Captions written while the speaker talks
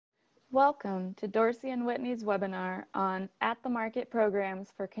Welcome to Dorsey and Whitney's webinar on At the Market Programs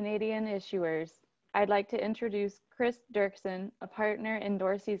for Canadian Issuers. I'd like to introduce Chris Doerksen, a partner in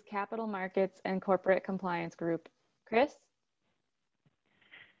Dorsey's Capital Markets and Corporate Compliance Group. Chris?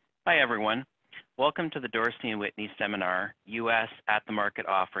 Hi, everyone. Welcome to the Dorsey and Whitney seminar, U.S. At the Market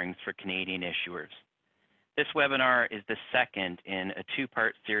Offerings for Canadian Issuers. This webinar is the second in a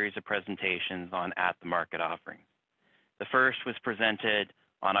two-part series of presentations on At the Market Offerings. The first was presented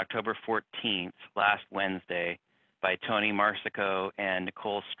on October 14th, last Wednesday, by Tony Marsico and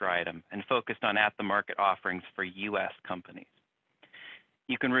Nicole Stridham, and focused on at-the-market offerings for U.S. companies.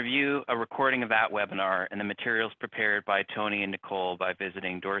 You can review a recording of that webinar and the materials prepared by Tony and Nicole by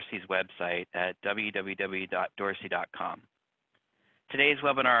visiting Dorsey's website at www.dorsey.com. Today's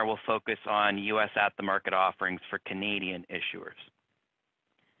webinar will focus on U.S. at-the-market offerings for Canadian issuers.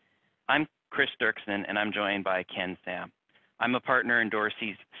 I'm Chris Doerksen, and I'm joined by Ken Sam. I'm a partner in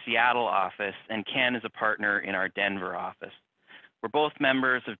Dorsey's Seattle office, and Ken is a partner in our Denver office. We're both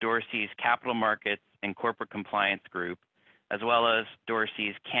members of Dorsey's Capital Markets and Corporate Compliance Group, as well as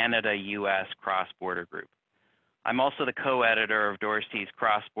Dorsey's Canada-US Cross-Border Group. I'm also the co-editor of Dorsey's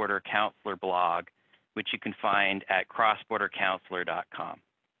Cross-Border Counselor blog, which you can find at crossbordercounselor.com.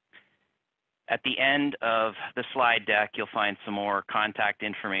 At the end of the slide deck, you'll find some more contact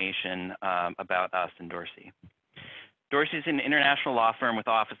information about us and Dorsey. Dorsey is an international law firm with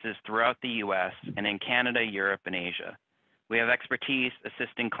offices throughout the U.S. and in Canada, Europe, and Asia. We have expertise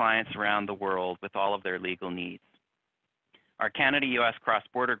assisting clients around the world with all of their legal needs. Our Canada-U.S.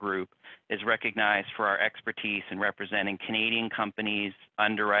 Cross-Border Group is recognized for our expertise in representing Canadian companies,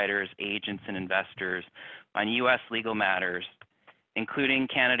 underwriters, agents, and investors on U.S. legal matters, including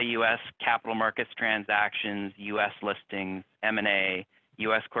Canada-U.S. capital markets transactions, U.S. listings, M&A,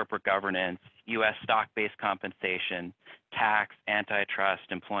 U.S. corporate governance, U.S. stock-based compensation, tax, antitrust,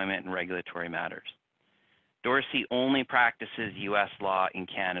 employment, and regulatory matters. Dorsey only practices U.S. law in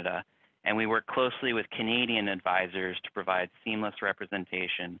Canada, and we work closely with Canadian advisors to provide seamless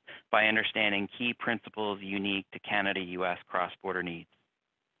representation by understanding key principles unique to Canada-U.S. cross-border needs.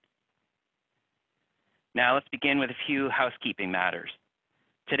 Now let's begin with a few housekeeping matters.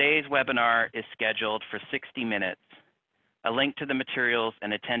 Today's webinar is scheduled for 60 minutes. A link to the materials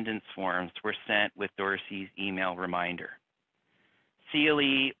and attendance forms were sent with Dorsey's email reminder.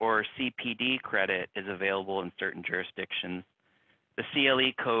 CLE or CPD credit is available in certain jurisdictions. The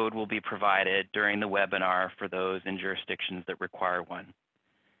CLE code will be provided during the webinar for those in jurisdictions that require one.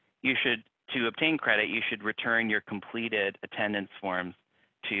 To obtain credit, you should return your completed attendance forms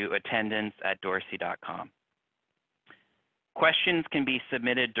to attendance@dorsey.com. Questions can be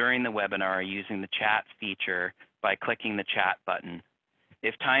submitted during the webinar using the chat feature by clicking the chat button.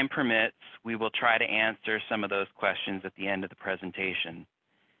 If time permits, we will try to answer some of those questions at the end of the presentation.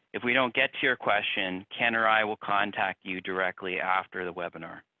 If we don't get to your question, Ken or I will contact you directly after the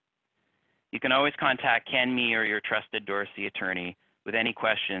webinar. You can always contact Ken, me, or your trusted Dorsey attorney with any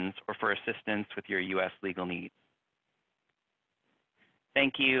questions or for assistance with your U.S. legal needs.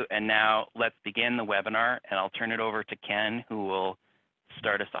 Thank you, and now let's begin the webinar, and I'll turn it over to Ken, who will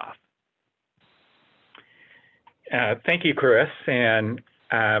start us off. Thank you, Chris, and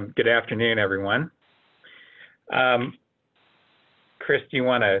good afternoon, everyone. Chris, do you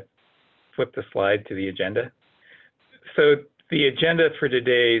want to flip the slide to the agenda? So the agenda for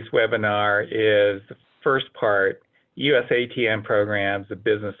today's webinar is the first part, U.S. ATM programs, a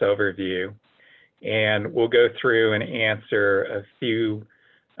business overview, and we'll go through and answer a few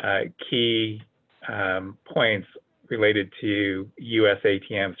key points related to U.S.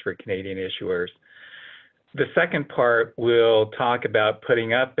 ATMs for Canadian issuers. The second part will talk about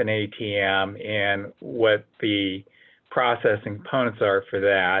putting up an ATM and what the process and components are for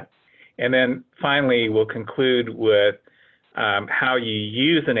that. And then finally, we'll conclude with how you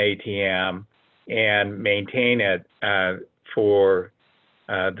use an ATM and maintain it for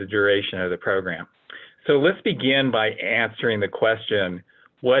the duration of the program. So let's begin by answering the question,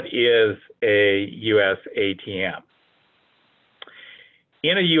 what is a U.S. ATM?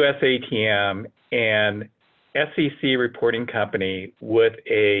 In a U.S. ATM, an SEC reporting company with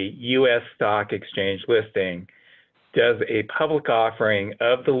a U.S. stock exchange listing does a public offering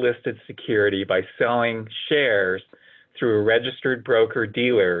of the listed security by selling shares through a registered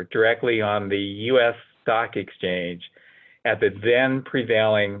broker-dealer directly on the U.S. stock exchange at the then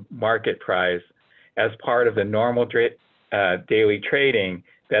prevailing market price as part of the normal daily trading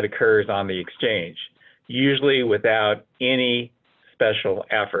that occurs on the exchange, usually without any special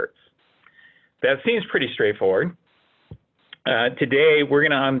efforts. That seems pretty straightforward. Today, we're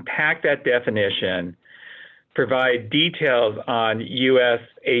going to unpack that definition, provide details on U.S.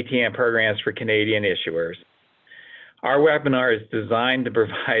 ATM programs for Canadian issuers. Our webinar is designed to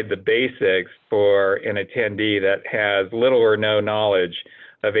provide the basics for an attendee that has little or no knowledge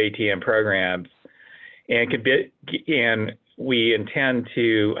of ATM programs, and we intend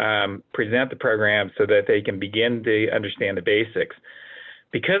to present the program so that they can begin to understand the basics.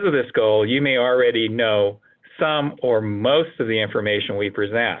 Because of this goal, you may already know some or most of the information we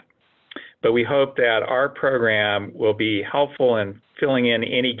present, but we hope that our program will be helpful in filling in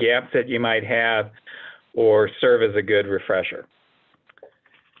any gaps that you might have or serve as a good refresher.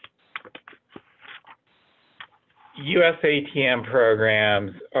 U.S. ATM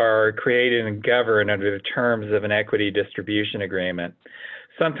programs are created and governed under the terms of an equity distribution agreement.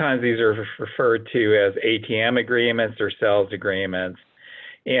 Sometimes these are referred to as ATM agreements or sales agreements,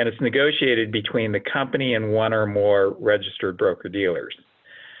 and it's negotiated between the company and one or more registered broker-dealers.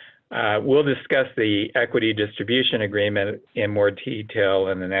 We'll discuss the equity distribution agreement in more detail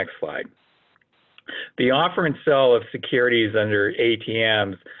in the next slide. The offer and sale of securities under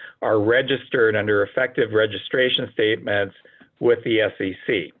ATMs are registered under effective registration statements with the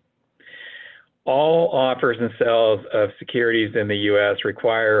SEC. All offers and sales of securities in the U.S.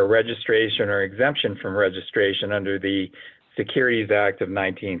 require a registration or exemption from registration under the Securities Act of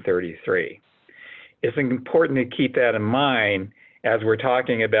 1933. It's important to keep that in mind as we're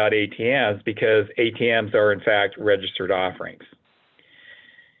talking about ATMs, because ATMs are in fact registered offerings.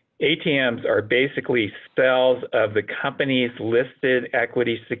 ATMs are basically sales of the company's listed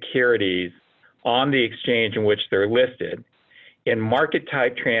equity securities on the exchange in which they're listed in market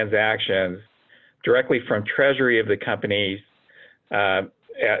type transactions directly from treasury of the company's from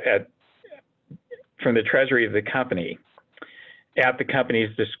the treasury of the company at the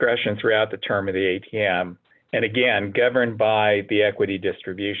company's discretion throughout the term of the ATM, and again governed by the equity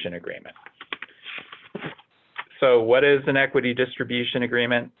distribution agreement. So what is an equity distribution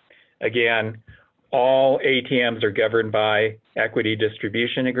agreement? Again, all ATMs are governed by equity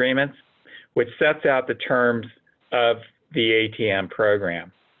distribution agreements, which sets out the terms of the ATM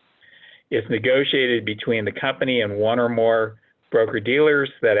program. It's negotiated between the company and one or more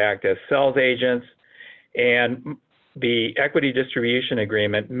broker-dealers that act as sales agents, and the equity distribution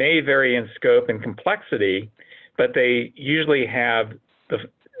agreement may vary in scope and complexity, but they usually have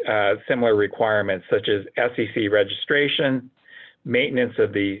the similar requirements such as SEC registration, maintenance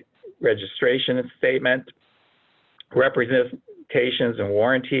of the registration statement, representations and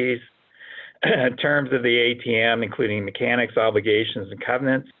warranties, terms of the ATM, including mechanics, obligations, and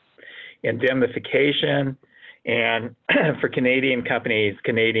covenants, indemnification, and for Canadian companies,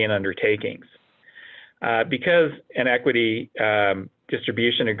 Canadian undertakings. Because an equity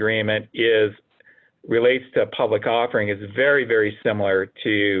distribution agreement relates to a public offering, is very, very similar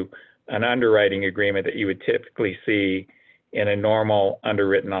to an underwriting agreement that you would typically see in a normal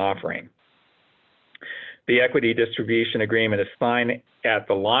underwritten offering. The equity distribution agreement is signed at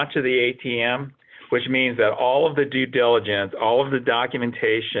the launch of the ATM, which means that all of the due diligence, all of the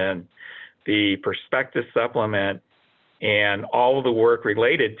documentation, the prospectus supplement, and all of the work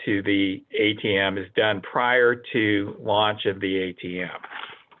related to the ATM is done prior to launch of the ATM.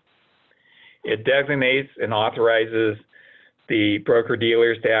 It designates and authorizes the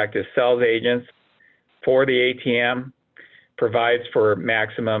broker-dealers to act as sales agents for the ATM, provides for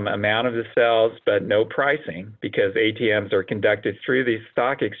maximum amount of the sales, but no pricing, because ATMs are conducted through the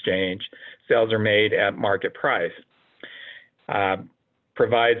stock exchange. Sales are made at market price.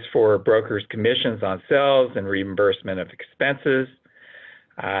 Provides for brokers' commissions on sales and reimbursement of expenses.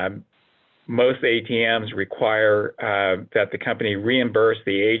 Most ATMs require that the company reimburse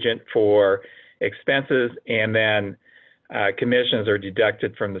the agent for expenses, and then commissions are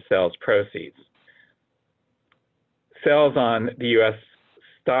deducted from the sales proceeds. Sales on the U.S.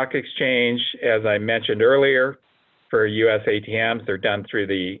 stock exchange, as I mentioned earlier, for U.S. ATMs, they're done through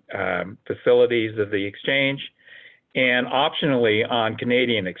the facilities of the exchange, and optionally on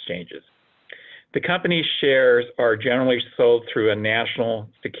Canadian exchanges. The company's shares are generally sold through a national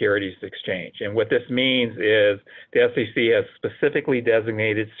securities exchange. And what this means is the SEC has specifically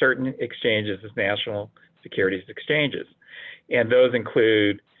designated certain exchanges as national securities exchanges. And those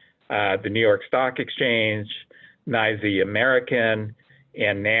include the New York Stock Exchange, NYSE American,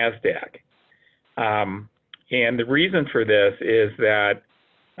 and NASDAQ. And the reason for this is that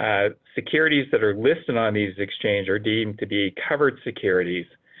securities that are listed on these exchanges are deemed to be covered securities,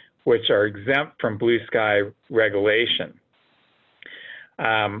 which are exempt from blue sky regulation.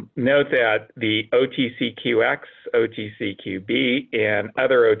 Note that the OTCQX, OTCQB, and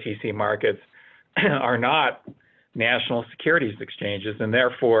other OTC markets are not national securities exchanges, and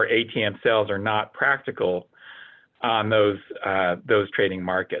therefore ATM sales are not practical on those trading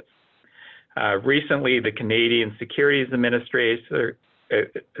markets. Recently, the Canadian Securities Administrators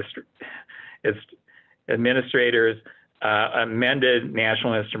amended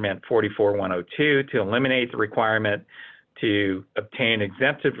National Instrument 44102 to eliminate the requirement to obtain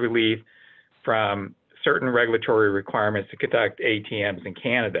exemptive relief from certain regulatory requirements to conduct ATMs in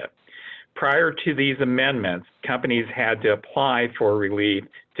Canada. Prior to these amendments, companies had to apply for relief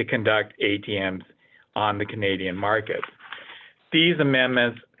to conduct ATMs on the Canadian market. These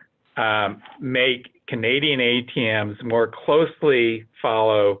amendments make Canadian ATMs more closely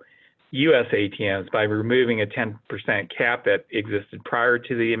follow U.S. ATMs by removing a 10% cap that existed prior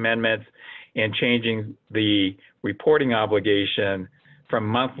to the amendments and changing the reporting obligation from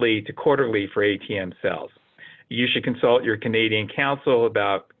monthly to quarterly for ATM sales. You should consult your Canadian counsel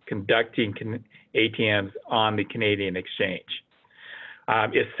about conducting ATMs on the Canadian exchange.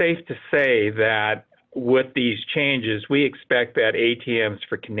 It's safe to say that with these changes, we expect that ATMs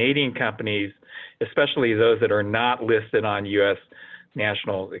for Canadian companies, especially those that are not listed on U.S.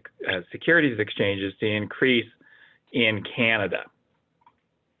 national securities exchanges, to increase in Canada.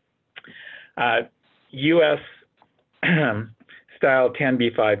 U.S. style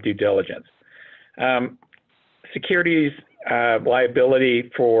 10b5 due diligence. Securities liability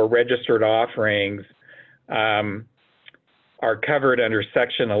for registered offerings are covered under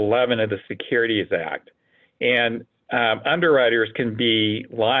Section 11 of the Securities Act. And underwriters can be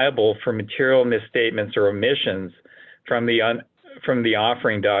liable for material misstatements or omissions from the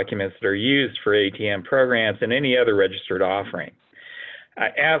offering documents that are used for ATM programs and any other registered offering.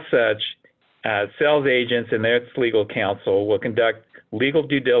 As such, sales agents and their legal counsel will conduct legal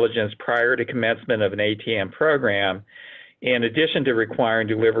due diligence prior to commencement of an ATM program, in addition to requiring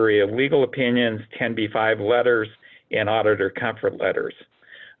delivery of legal opinions, 10b5 letters, and auditor comfort letters.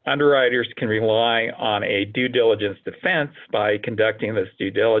 Underwriters can rely on a due diligence defense by conducting this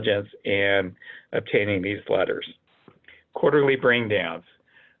due diligence and obtaining these letters. Quarterly bring downs.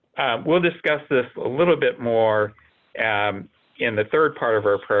 We'll discuss this a little bit more in the third part of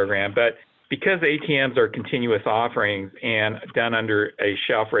our program, but because ATMs are continuous offerings and done under a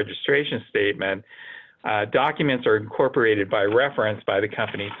shelf registration statement, documents are incorporated by reference by the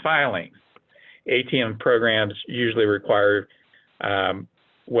company's filings. ATM programs usually require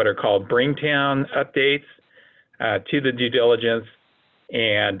what are called bring down updates to the due diligence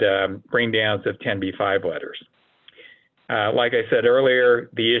and bring downs of 10b5 letters. Like I said earlier,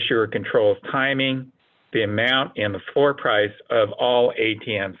 the issuer controls timing, the amount, and the floor price of all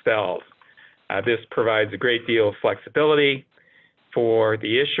ATM sales. This provides a great deal of flexibility for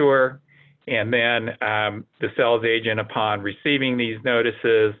the issuer, and then the sales agent, upon receiving these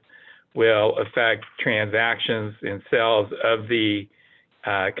notices, will affect transactions and sales of the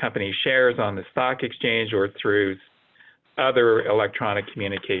company shares on the stock exchange or through other electronic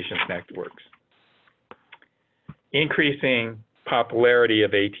communications networks. Increasing popularity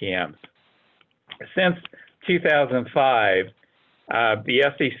of ATMs. Since 2005, the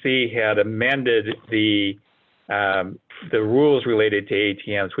SEC had amended the rules related to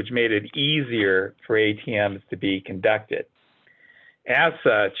ATMs, which made it easier for ATMs to be conducted. As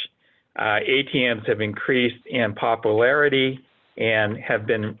such, ATMs have increased in popularity and have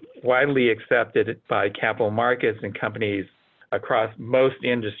been widely accepted by capital markets and companies across most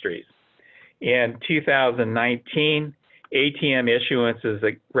industries. In 2019, ATM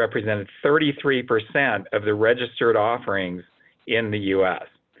issuances represented 33% of the registered offerings in the U.S.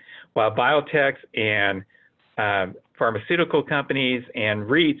 While biotechs and pharmaceutical companies and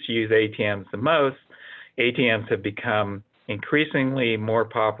REITs use ATMs the most, ATMs have become increasingly more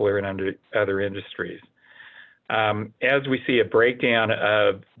popular in other industries. As we see a breakdown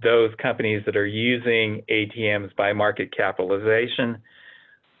of those companies that are using ATMs by market capitalization,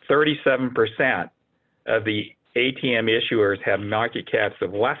 37% of the ATM issuers have market caps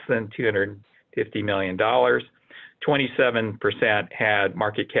of less than $250 million. 27% had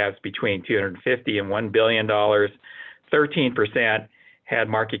market caps between $250 and $1 billion. 13% had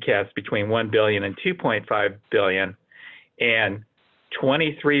market caps between $1 billion and $2.5 billion. And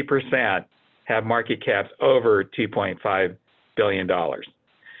 23% have market caps over $2.5 billion.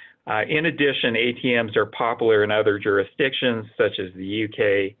 In addition, ATMs are popular in other jurisdictions such as the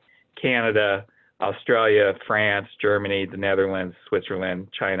UK, Canada, Australia, France, Germany, the Netherlands, Switzerland,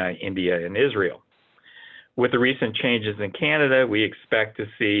 China, India, and Israel. With the recent changes in Canada, we expect to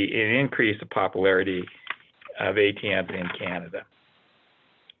see an increase of popularity of ATMs in Canada.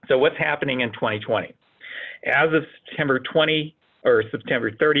 So what's happening in 2020? As of September 30th,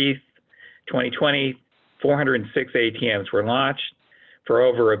 2020, 406 ATMs were launched for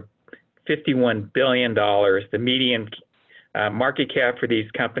over $51 billion. The median market cap for these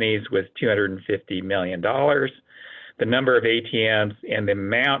companies was $250 million. The number of ATMs and the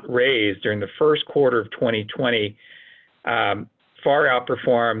amount raised during the first quarter of 2020 far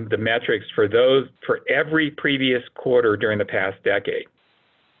outperformed the metrics for every previous quarter during the past decade.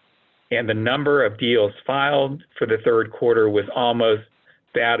 And the number of deals filed for the third quarter was almost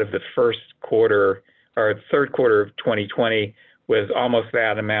that of the first quarter, or third quarter of 2020 was almost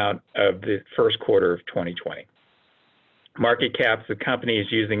that amount of the first quarter of 2020. Market caps of companies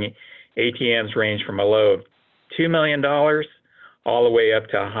using ATMs range from a low of $2 million all the way up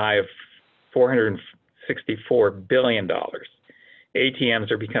to a high of $464 billion.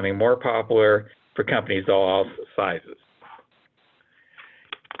 ATMs are becoming more popular for companies of all sizes.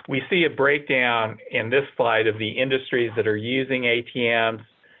 We see a breakdown in this slide of the industries that are using ATMs.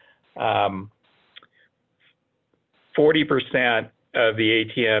 40% of the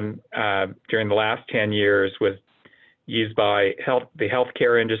ATM during the last 10 years was used by the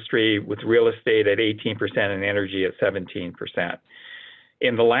healthcare industry, with real estate at 18% and energy at 17%.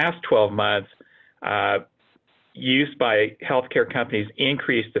 In the last 12 months, use by healthcare companies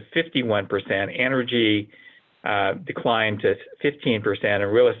increased to 51%, energy declined to 15%,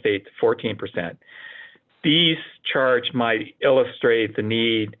 and real estate to 14%. These charts might illustrate the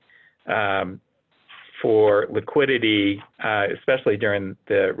need for liquidity, especially during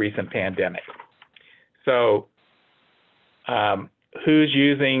the recent pandemic. So who's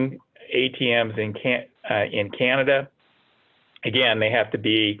using ATMs in Canada? Again, they have to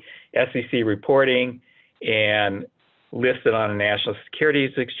be SEC reporting and listed on a national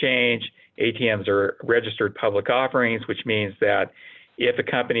securities exchange. ATMs are registered public offerings, which means that if a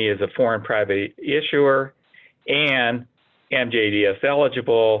company is a foreign private issuer and MJDS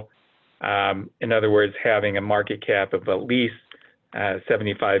eligible, in other words, having a market cap of at least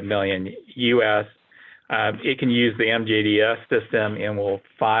 75 million US, it can use the MJDS system and will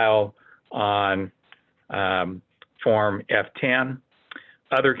file on Form F10.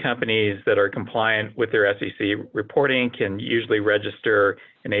 Other companies that are compliant with their SEC reporting can usually register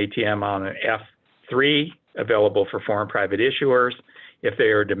an ATM on an F3, available for foreign private issuers. If they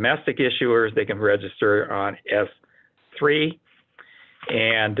are domestic issuers, they can register on S3,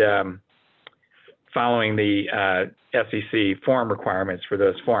 and following the SEC form requirements for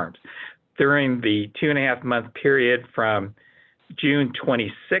those forms. During the 2.5-month period from June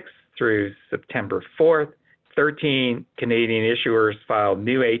 26th through September 4th, 13 Canadian issuers filed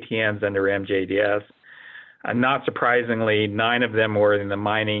new ATMs under MJDS. Not surprisingly, 9 of them were in the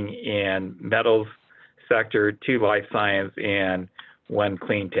mining and metals sector, 2 life science, and 1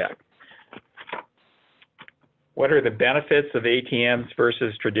 clean tech. What are the benefits of ATMs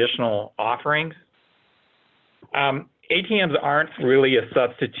versus traditional offerings? ATMs aren't really a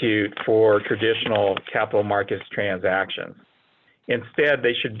substitute for traditional capital markets transactions. Instead,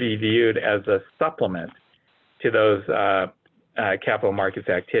 they should be viewed as a supplement to those capital markets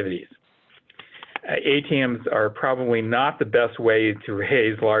activities. ATMs are probably not the best way to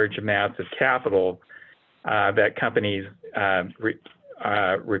raise large amounts of capital that companies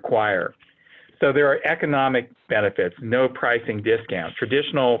require. So there are economic benefits, no pricing discount.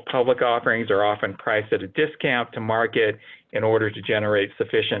 Traditional public offerings are often priced at a discount to market in order to generate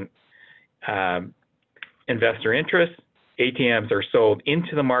sufficient investor interest. ATMs are sold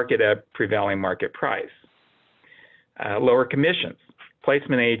into the market at prevailing market price. Lower commissions.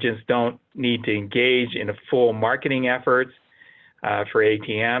 Placement agents don't need to engage in a full marketing efforts for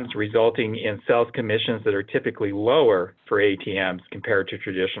ATMs, resulting in sales commissions that are typically lower for ATMs compared to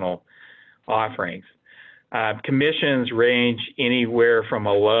traditional offerings. Commissions range anywhere from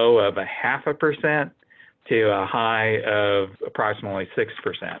a low of 0.5% to a high of approximately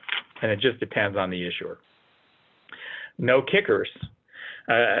 6%, and it just depends on the issuer. No kickers.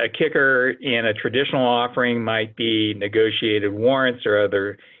 A kicker in a traditional offering might be negotiated warrants or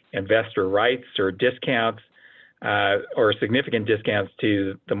other investor rights or discounts or significant discounts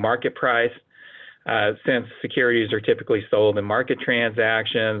to the market price. Since securities are typically sold in market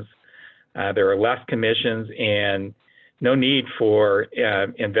transactions, there are less commissions and no need for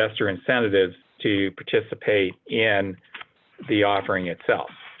investor incentives to participate in the offering itself.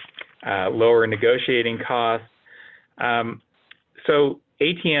 Lower negotiating costs. So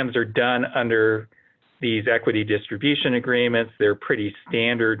ATMs are done under these equity distribution agreements. They're pretty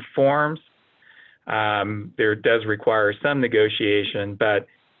standard forms. There does require some negotiation, but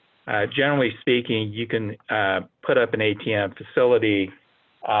generally speaking, you can put up an ATM facility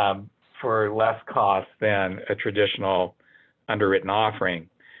for less cost than a traditional underwritten offering.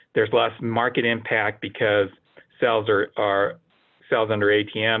 There's less market impact because sales cells under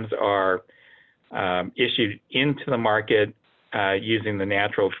ATMs are issued into the market using the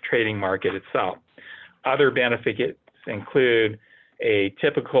natural trading market itself. Other benefits include a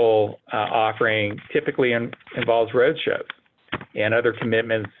typical offering typically involves roadshows and other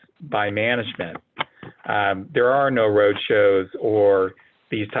commitments by management. There are no roadshows or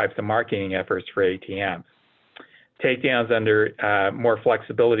these types of marketing efforts for ATMs. Takedowns under more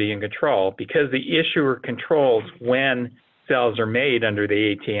flexibility and control, because the issuer controls when sales are made under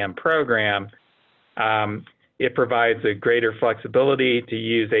the ATM program. It provides a greater flexibility to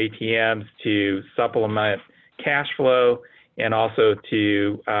use ATMs to supplement cash flow and also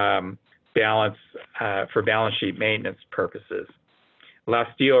to balance for balance sheet maintenance purposes. Less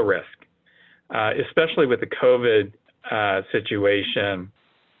deal risk, especially with the COVID situation.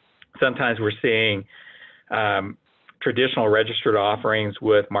 Sometimes we're seeing traditional registered offerings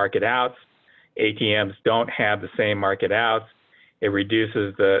with market outs. ATMs don't have the same market outs. It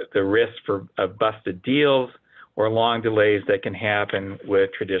reduces the risk of busted deals or long delays that can happen with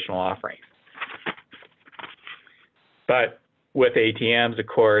traditional offerings. But with ATMs, of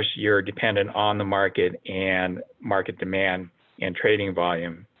course, you're dependent on the market and market demand and trading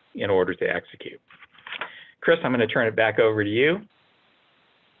volume in order to execute. Chris, I'm going to turn it back over to you.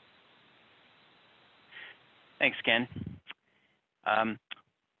 Thanks, Ken.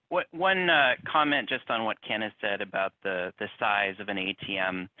 One comment just on what Ken has said about the size of an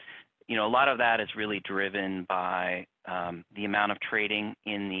ATM. You know, a lot of that is really driven by the amount of trading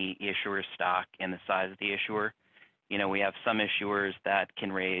in the issuer's stock and the size of the issuer. You know, we have some issuers that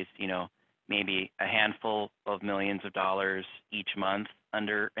can raise, you know, maybe a handful of millions of dollars each month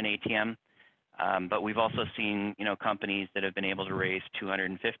under an ATM. But we've also seen, you know, companies that have been able to raise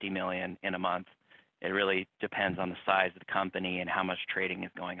 $250 million in a month. It really depends on the size of the company and how much trading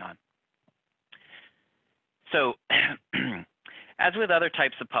is going on. So as with other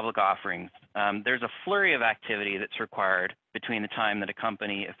types of public offerings, there's a flurry of activity that's required between the time that a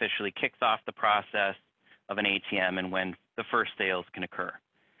company officially kicks off the process of an ATM and when the first sales can occur.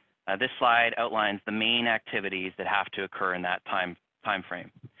 This slide outlines the main activities that have to occur in that time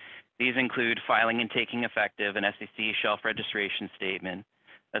frame. These include filing and taking effective an SEC shelf registration statement,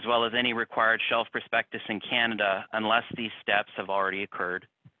 as well as any required shelf prospectus in Canada unless these steps have already occurred,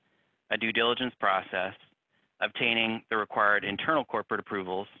 a due diligence process, obtaining the required internal corporate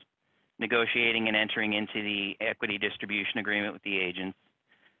approvals, negotiating and entering into the equity distribution agreement with the agents,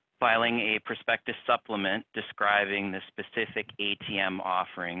 filing a prospectus supplement describing the specific ATM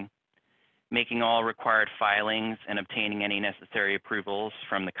offering, making all required filings and obtaining any necessary approvals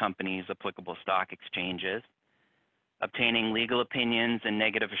from the company's applicable stock exchanges, obtaining legal opinions and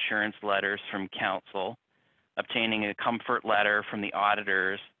negative assurance letters from counsel, obtaining a comfort letter from the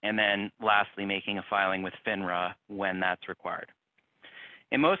auditors, and then lastly, making a filing with FINRA when that's required.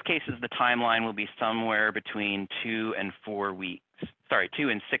 In most cases, the timeline will be somewhere between 2 and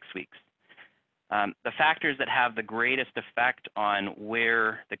 6 weeks. The factors that have the greatest effect on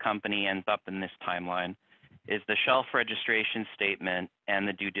where the company ends up in this timeline is the shelf registration statement and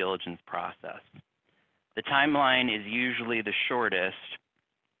the due diligence process. The timeline is usually the shortest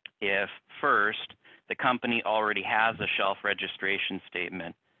if, first, the company already has a shelf registration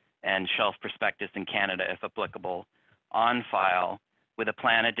statement and shelf prospectus in Canada, if applicable, on file with a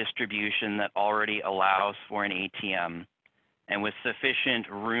plan of distribution that already allows for an ATM and with sufficient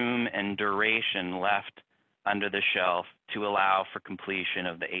room and duration left under the shelf to allow for completion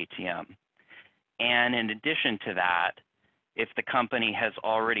of the ATM. And in addition to that, if the company has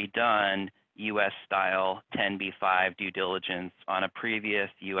already done U.S.-style 10b-5 due diligence on a previous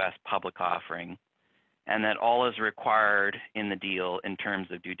U.S. public offering, and that all is required in the deal in terms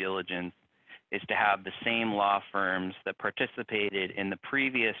of due diligence is to have the same law firms that participated in the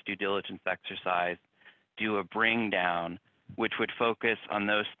previous due diligence exercise do a bring down, which would focus on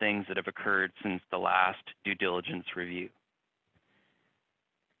those things that have occurred since the last due diligence review.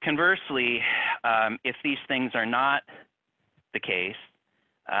 Conversely, if these things are not the case,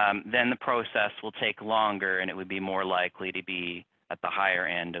 then the process will take longer and it would be more likely to be at the higher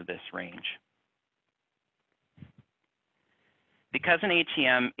end of this range. Because an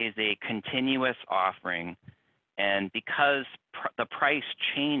ATM is a continuous offering and because the price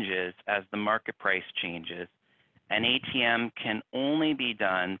changes as the market price changes, an ATM can only be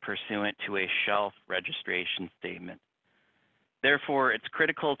done pursuant to a shelf registration statement. Therefore, it's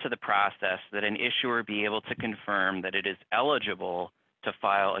critical to the process that an issuer be able to confirm that it is eligible to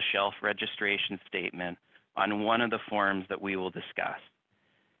file a shelf registration statement on one of the forms that we will discuss.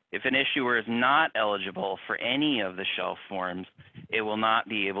 If an issuer is not eligible for any of the shelf forms, it will not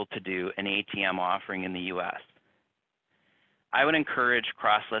be able to do an ATM offering in the U.S. I would encourage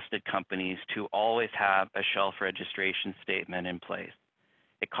cross-listed companies to always have a shelf registration statement in place.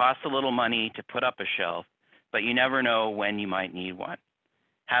 It costs a little money to put up a shelf, but you never know when you might need one.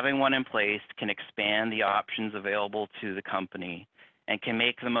 Having one in place can expand the options available to the company and can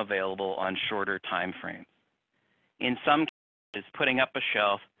make them available on shorter time frames. In some cases, putting up a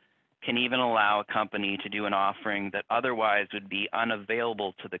shelf can even allow a company to do an offering that otherwise would be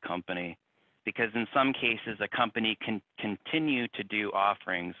unavailable to the company, because in some cases, a company can continue to do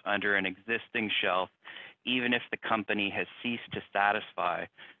offerings under an existing shelf, even if the company has ceased to satisfy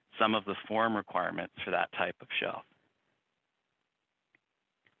some of the form requirements for that type of shelf.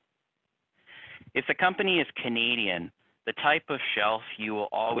 If the company is Canadian, the type of shelf you will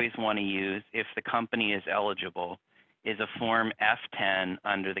always want to use if the company is eligible is a Form F10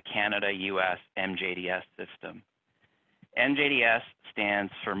 under the Canada-US MJDS system. MJDS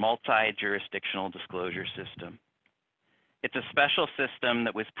stands for Multi-Jurisdictional Disclosure System. It's a special system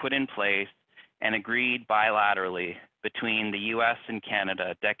that was put in place and agreed bilaterally between the US and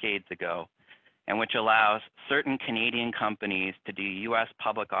Canada decades ago, and which allows certain Canadian companies to do US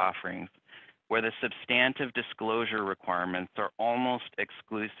public offerings where the substantive disclosure requirements are almost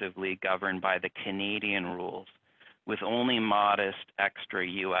exclusively governed by the Canadian rules, with only modest extra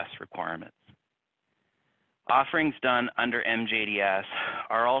US requirements. Offerings done under MJDS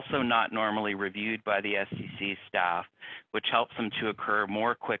are also not normally reviewed by the SEC staff, which helps them to occur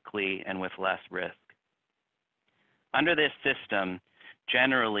more quickly and with less risk. Under this system,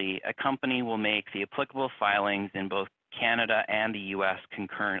 generally, a company will make the applicable filings in both Canada and the US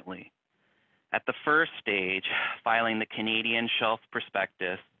concurrently. At the first stage, filing the Canadian shelf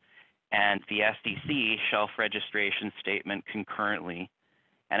prospectus and the SEC shelf registration statement concurrently,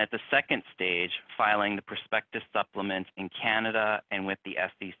 and at the second stage, filing the prospectus supplement in Canada and with the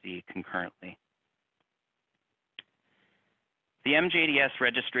SEC concurrently. The MJDS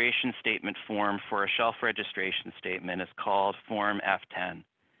registration statement form for a shelf registration statement is called Form F10.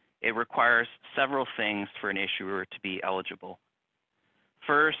 It requires several things for an issuer to be eligible.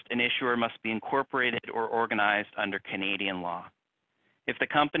 First, an issuer must be incorporated or organized under Canadian law. If the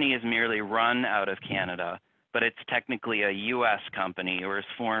company is merely run out of Canada, but it's technically a US company or is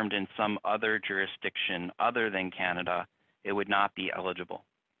formed in some other jurisdiction other than Canada, it would not be eligible.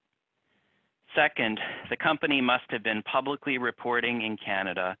 Second, the company must have been publicly reporting in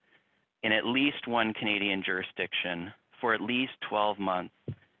Canada in at least one Canadian jurisdiction for at least 12 months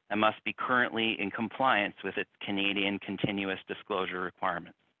and must be currently in compliance with its Canadian continuous disclosure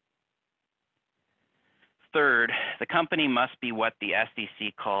requirements. Third, the company must be what the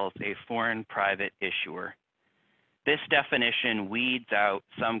SEC calls a foreign private issuer. This definition weeds out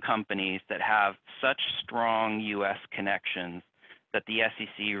some companies that have such strong US connections that the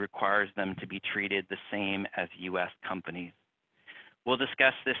SEC requires them to be treated the same as US companies. We'll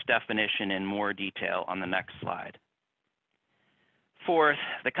discuss this definition in more detail on the next slide. Fourth,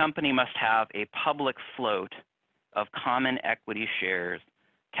 the company must have a public float of common equity shares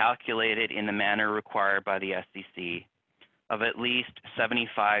calculated in the manner required by the SEC of at least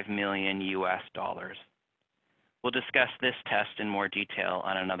 $75 million US. We'll discuss this test in more detail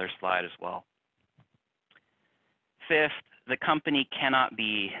on another slide as well. Fifth, the company cannot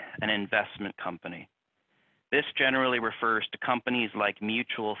be an investment company. This generally refers to companies like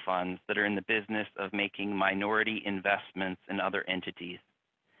mutual funds that are in the business of making minority investments in other entities.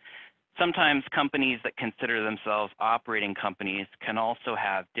 Sometimes companies that consider themselves operating companies can also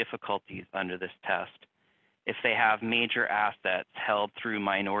have difficulties under this test if they have major assets held through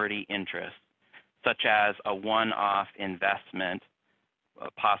minority interests, such as a one-off investment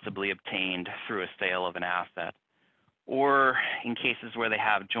possibly obtained through a sale of an asset, or in cases where they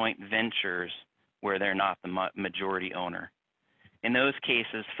have joint ventures where they're not the majority owner. In those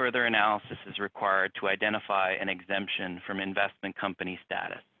cases, further analysis is required to identify an exemption from investment company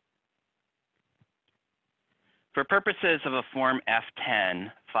status. For purposes of a Form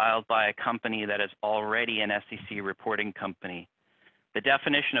F10 filed by a company that is already an SEC reporting company, the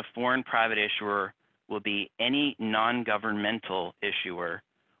definition of foreign private issuer will be any non-governmental issuer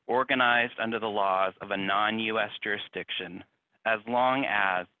organized under the laws of a non-US jurisdiction, as long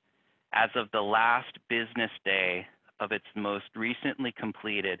as of the last business day of its most recently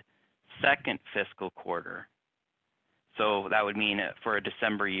completed second fiscal quarter. So that would mean for a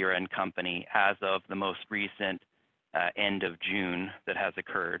December year-end company as of the most recent end of June that has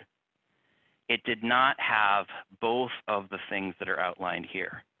occurred. It did not have both of the things that are outlined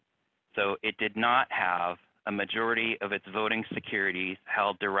here. So it did not have a majority of its voting securities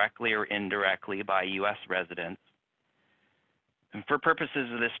held directly or indirectly by US residents. And for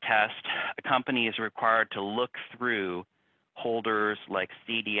purposes of this test, a company is required to look through holders like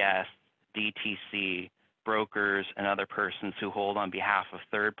CDS, DTC, brokers, and other persons who hold on behalf of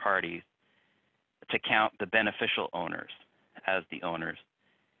third parties to count the beneficial owners as the owners,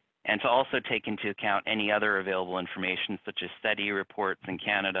 and to also take into account any other available information such as SETI reports in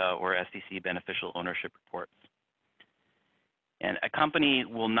Canada or SEC beneficial ownership reports. And a company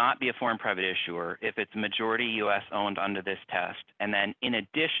will not be a foreign private issuer if it's majority U.S. owned under this test, and then in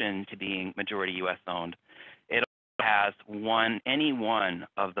addition to being majority U.S. owned, it has any one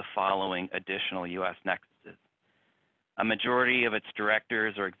of the following additional U.S. nexuses. A majority of its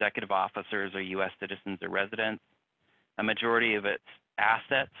directors or executive officers are U.S. citizens or residents. A majority of its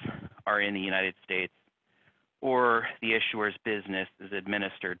assets are in the United States, or the issuer's business is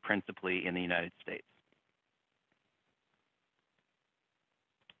administered principally in the United States.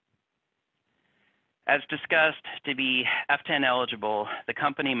 As discussed, to be F10 eligible, the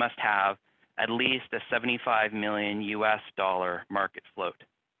company must have at least a 75 million US dollar market float.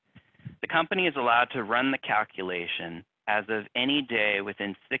 The company is allowed to run the calculation as of any day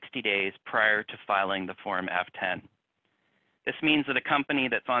within 60 days prior to filing the Form F10. This means that a company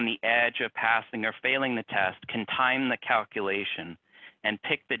that's on the edge of passing or failing the test can time the calculation and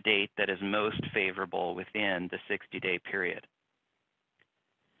pick the date that is most favorable within the 60-day period.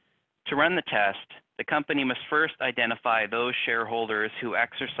 To run the test, the company must first identify those shareholders who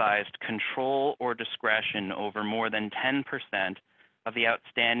exercised control or discretion over more than 10% of the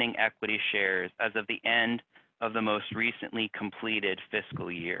outstanding equity shares as of the end of the most recently completed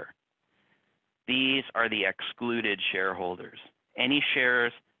fiscal year. These are the excluded shareholders. Any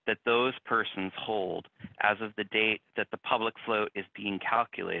shares that those persons hold as of the date that the public float is being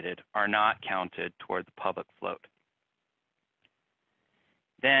calculated are not counted toward the public float.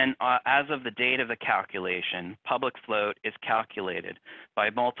 Then, as of the date of the calculation, public float is calculated by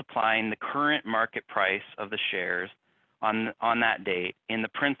multiplying the current market price of the shares on that date in the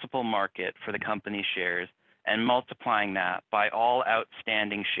principal market for the company's shares and multiplying that by all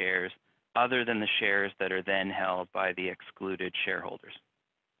outstanding shares other than the shares that are then held by the excluded shareholders.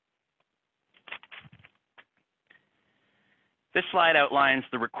 This slide outlines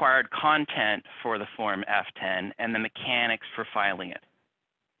the required content for the Form F10 and the mechanics for filing it.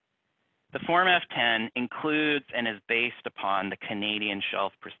 The Form F10 includes and is based upon the Canadian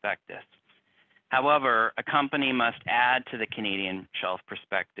shelf prospectus. However, a company must add to the Canadian shelf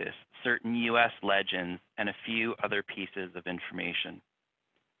prospectus certain U.S. legends and a few other pieces of information.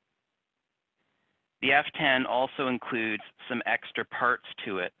 The F10 also includes some extra parts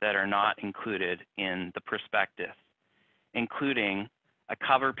to it that are not included in the prospectus, including a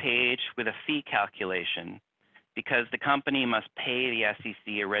cover page with a fee calculation, because the company must pay the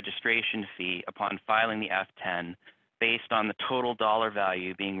SEC a registration fee upon filing the F10 based on the total dollar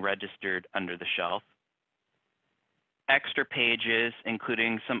value being registered under the shelf. Extra pages,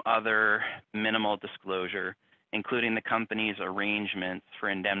 including some other minimal disclosure, including the company's arrangements for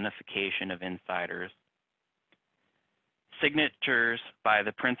indemnification of insiders. Signatures by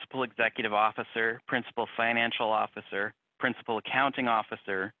the principal executive officer, principal financial officer, principal accounting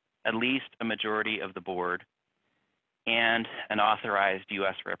officer, at least a majority of the board, and an authorized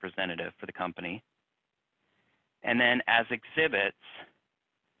U.S. representative for the company. And then as exhibits,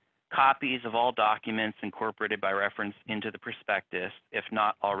 copies of all documents incorporated by reference into the prospectus, if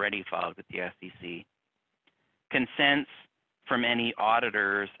not already filed with the SEC, consents from any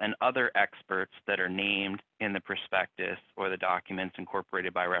auditors and other experts that are named in the prospectus or the documents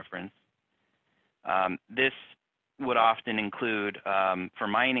incorporated by reference. This would often include, for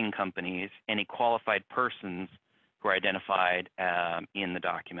mining companies, any qualified persons who are identified in the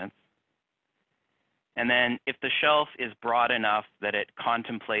documents. And then if the shelf is broad enough that it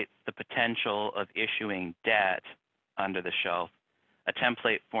contemplates the potential of issuing debt under the shelf, a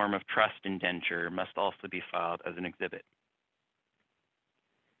template form of trust indenture must also be filed as an exhibit.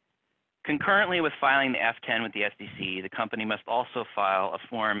 Concurrently with filing the F10 with the SEC, the company must also file a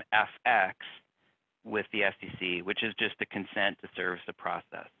Form FX with the SEC, which is just a consent to service the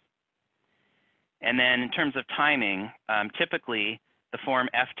process. And then in terms of timing, typically the Form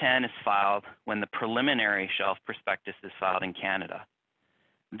F10 is filed when the preliminary shelf prospectus is filed in Canada.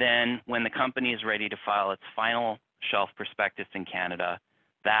 Then when the company is ready to file its final shelf prospectus in Canada,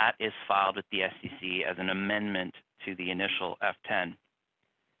 that is filed with the SEC as an amendment to the initial F10.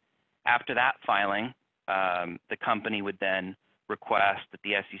 After that filing, the company would then request that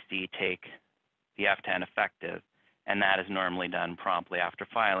the SEC take the F10 effective, and that is normally done promptly after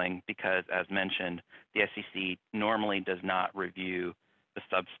filing because, as mentioned, the SEC normally does not review the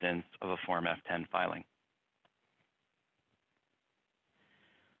substance of a Form F10 filing.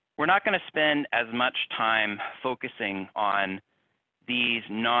 We're not going to spend as much time focusing on these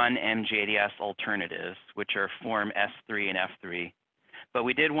non-MJDS alternatives, which are Form S3 and F3, but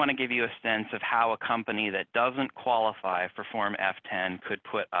we did want to give you a sense of how a company that doesn't qualify for Form F10 could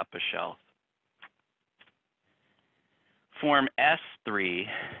put up a shelf. Form S3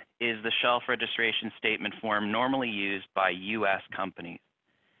 is the shelf registration statement form normally used by U.S. companies.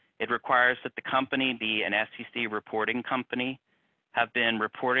 It requires that the company be an SEC reporting company, have been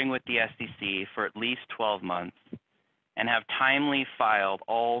reporting with the SEC for at least 12 months, and have timely filed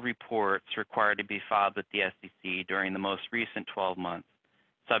all reports required to be filed with the SEC during the most recent 12 months,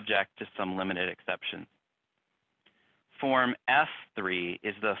 subject to some limited exceptions. Form F3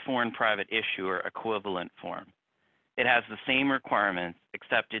 is the foreign private issuer equivalent form. It has the same requirements,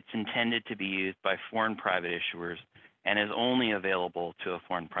 except it's intended to be used by foreign private issuers and is only available to a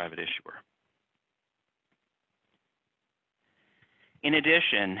foreign private issuer. In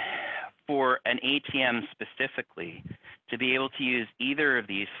addition, for an ATM specifically, to be able to use either of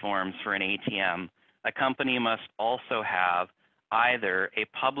these forms for an ATM, a company must also have either a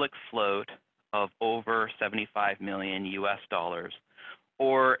public float of over 75 million US dollars,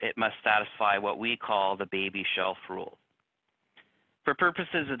 or it must satisfy what we call the baby shelf rules. For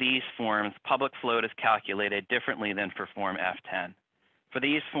purposes of these forms, public float is calculated differently than for Form F10. For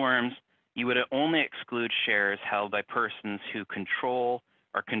these forms, you would only exclude shares held by persons who control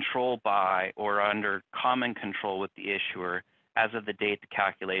or controlled by or are under common control with the issuer as of the date the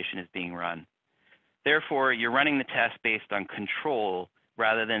calculation is being run. Therefore, you're running the test based on control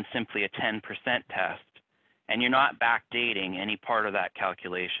rather than simply a 10% test, and you're not backdating any part of that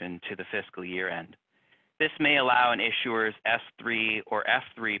calculation to the fiscal year end. This may allow an issuer's S3 or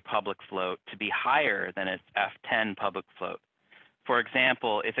F3 public float to be higher than its F10 public float. For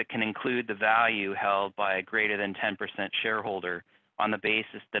example, if it can include the value held by a greater than 10% shareholder on the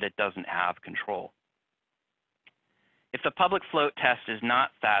basis that it doesn't have control. If the public float test is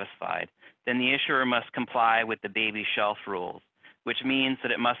not satisfied, then the issuer must comply with the baby shelf rules, which means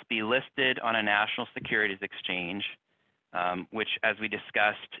that it must be listed on a national securities exchange, which, as we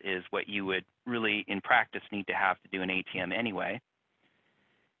discussed, is what you would really, in practice, need to have to do an ATM anyway.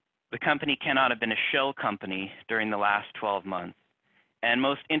 The company cannot have been a shell company during the last 12 months. And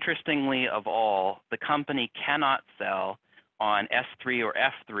most interestingly of all, the company cannot sell on S3 or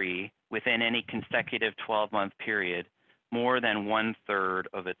F3 within any consecutive 12-month period more than 1/3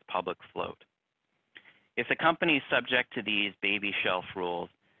 of its public float. If the company is subject to these baby shelf rules,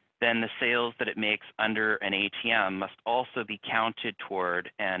 then the sales that it makes under an ATM must also be counted toward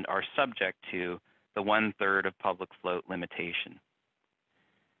and are subject to the 1/3 of public float limitation.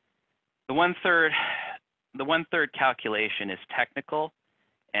 The one-third calculation is technical,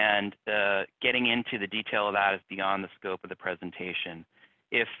 and getting into the detail of that is beyond the scope of the presentation.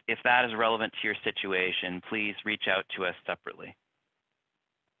 If that is relevant to your situation, please reach out to us separately.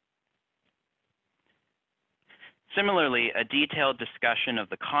 Similarly, a detailed discussion of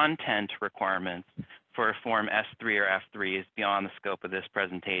the content requirements for Form S3 or F3 is beyond the scope of this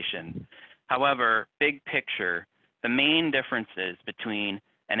presentation. However, big picture, the main differences between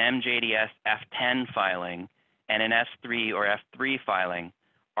an MJDS F10 filing and an S3 or F3 filing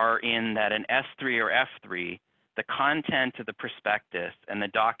are in that an S3 or F3, the content of the prospectus and the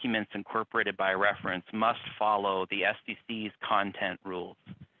documents incorporated by reference must follow the SEC's content rules.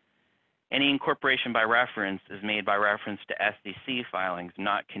 Any incorporation by reference is made by reference to SEC filings,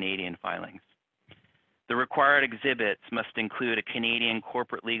 not Canadian filings. The required exhibits must include a Canadian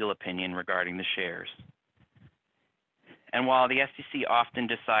corporate legal opinion regarding the shares. And while the SEC often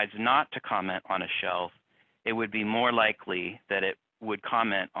decides not to comment on a shelf, it would be more likely that it would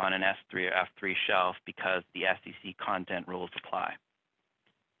comment on an S3 or F3 shelf because the SEC content rules apply.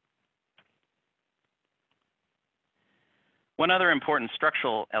 One other important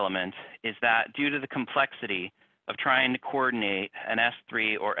structural element is that due to the complexity of trying to coordinate an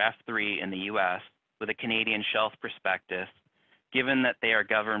S3 or F3 in the US with a Canadian shelf prospectus, given that they are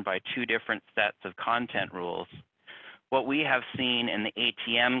governed by two different sets of content rules, what we have seen in the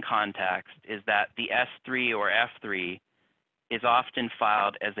ATM context is that the S3 or F3 is often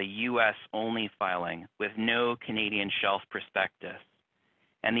filed as a US-only filing with no Canadian shelf prospectus,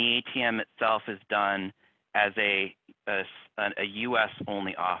 and the ATM itself is done as a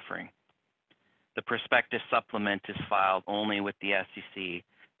US-only offering. The prospectus supplement is filed only with the SEC,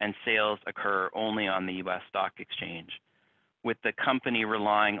 and sales occur only on the US stock exchange, with the company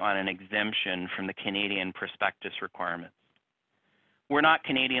relying on an exemption from the Canadian prospectus requirements. We're not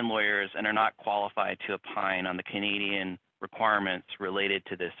Canadian lawyers and are not qualified to opine on the Canadian requirements related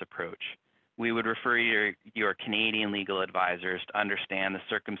to this approach. we would refer your Canadian legal advisors to understand the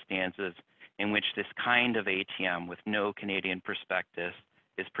circumstances in which this kind of ATM with no Canadian prospectus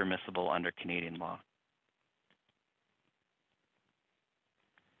is permissible under Canadian law.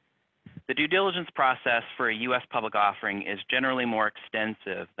 The due diligence process for a U.S. public offering is generally more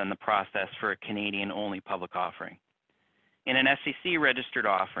extensive than the process for a Canadian-only public offering. In an SEC-registered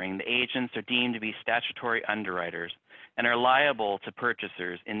offering, the agents are deemed to be statutory underwriters and are liable to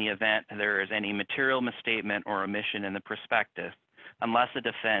purchasers in the event there is any material misstatement or omission in the prospectus, unless a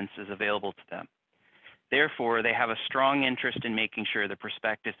defense is available to them. Therefore, they have a strong interest in making sure the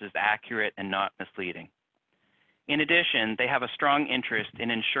prospectus is accurate and not misleading. In addition, they have a strong interest in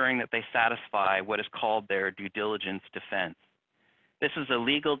ensuring that they satisfy what is called their due diligence defense. This is a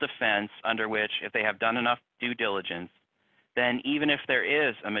legal defense under which, if they have done enough due diligence, then even if there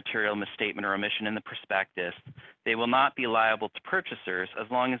is a material misstatement or omission in the prospectus, they will not be liable to purchasers as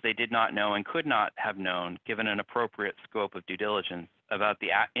long as they did not know and could not have known, given an appropriate scope of due diligence, about the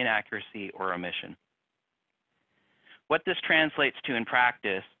inaccuracy or omission. What this translates to in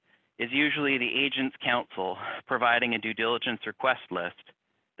practice is usually the agent's counsel providing a due diligence request list,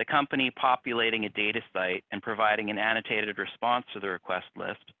 the company populating a data site and providing an annotated response to the request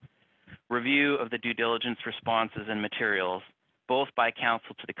list, review of the due diligence responses and materials, both by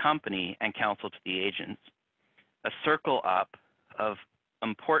counsel to the company and counsel to the agents, a circle up of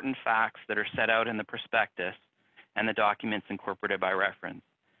important facts that are set out in the prospectus and the documents incorporated by reference,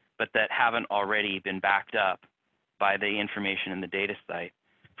 but that haven't already been backed up by the information in the data site,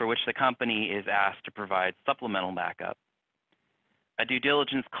 for which the company is asked to provide supplemental backup, a due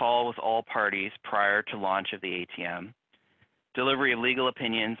diligence call with all parties prior to launch of the ATM, delivery of legal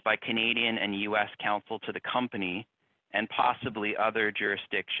opinions by Canadian and U.S. counsel to the company and possibly other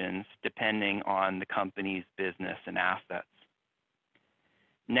jurisdictions depending on the company's business and assets.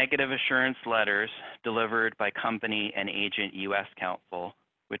 Negative assurance letters delivered by company and agent U.S. counsel,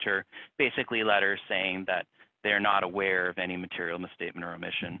 which are basically letters saying that they're not aware of any material misstatement or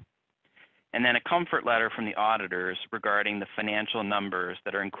omission. And then a comfort letter from the auditors regarding the financial numbers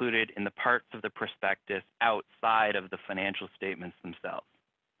that are included in the parts of the prospectus outside of the financial statements themselves.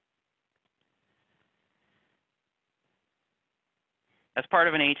 As part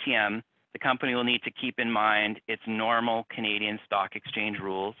of an ATM, the company will need to keep in mind its normal Canadian stock exchange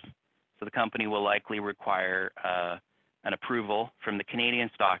rules. So the company will likely require an approval from the Canadian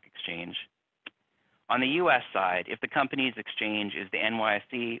Stock Exchange. On the U.S. side, if the company's exchange is the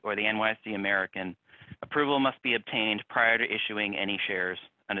NYSE or the NYSE American, approval must be obtained prior to issuing any shares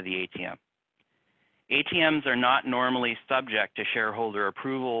under the ATM. ATMs are not normally subject to shareholder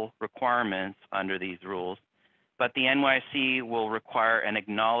approval requirements under these rules, but the NYSE will require an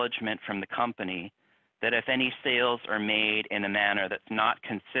acknowledgement from the company that if any sales are made in a manner that's not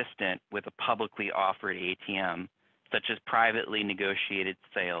consistent with a publicly offered ATM, such as privately negotiated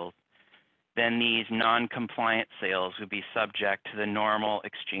sales, then these non-compliant sales would be subject to the normal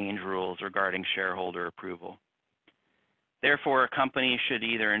exchange rules regarding shareholder approval. Therefore, a company should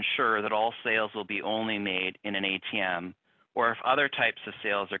either ensure that all sales will be only made in an ATM, or if other types of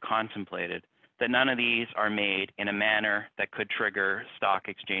sales are contemplated, that none of these are made in a manner that could trigger stock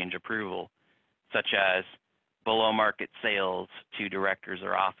exchange approval, such as below market sales to directors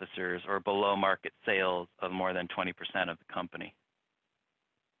or officers, or below market sales of more than 20% of the company.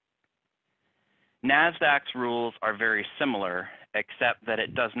 NASDAQ's rules are very similar, except that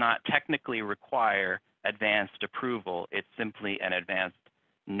it does not technically require advanced approval. It's simply an advanced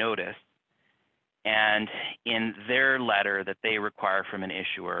notice. And in their letter that they require from an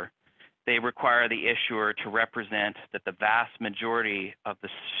issuer, they require the issuer to represent that the vast majority of the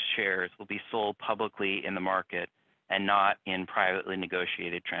shares will be sold publicly in the market and not in privately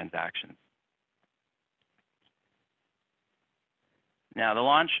negotiated transactions. Now, the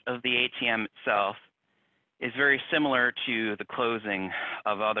launch of the ATM itself is very similar to the closing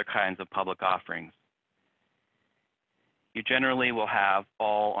of other kinds of public offerings. You generally will have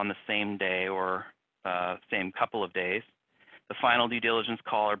all on the same day or same couple of days. The final due diligence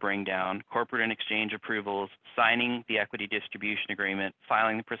call or bring down, corporate and exchange approvals, signing the equity distribution agreement,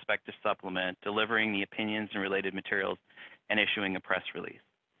 filing the prospectus supplement, delivering the opinions and related materials, and issuing a press release.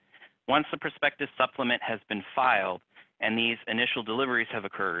 Once the prospectus supplement has been filed, and these initial deliveries have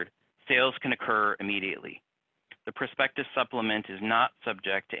occurred, sales can occur immediately. The prospectus supplement is not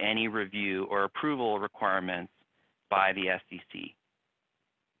subject to any review or approval requirements by the SEC.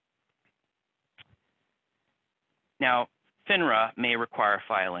 Now, FINRA may require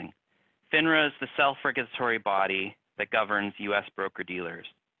filing. FINRA is the self-regulatory body that governs U.S. broker-dealers.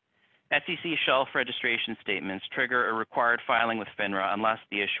 SEC shelf registration statements trigger a required filing with FINRA unless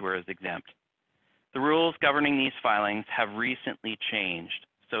the issuer is exempt. The rules governing these filings have recently changed,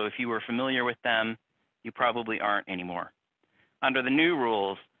 so if you were familiar with them, you probably aren't anymore. Under the new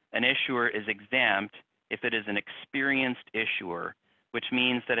rules, an issuer is exempt if it is an experienced issuer, which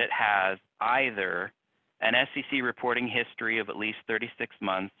means that it has either an SEC reporting history of at least 36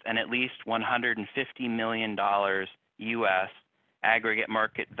 months and at least $150 million US aggregate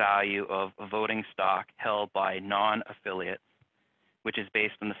market value of voting stock held by non-affiliates, which is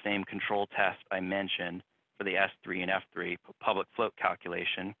based on the same control test I mentioned for the S3 and F3 public float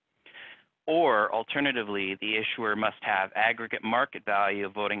calculation. Or alternatively, the issuer must have aggregate market value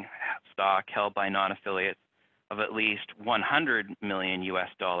of voting stock held by non-affiliates of at least 100 million US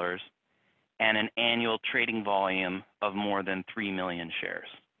dollars and an annual trading volume of more than 3 million shares.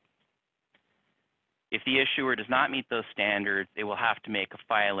 If the issuer does not meet those standards, it will have to make a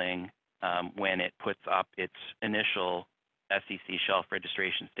filing when it puts up its initial SEC shelf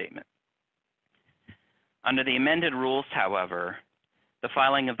registration statement. Under the amended rules, however, the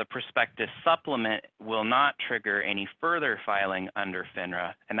filing of the prospectus supplement will not trigger any further filing under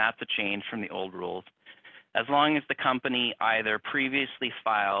FINRA, and that's a change from the old rules, as long as the company either previously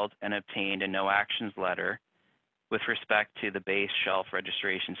filed and obtained a no actions letter with respect to the base shelf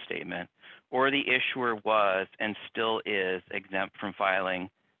registration statement, or the issuer was and still is exempt from filing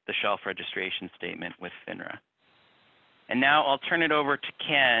the shelf registration statement with FINRA. And now I'll turn it over to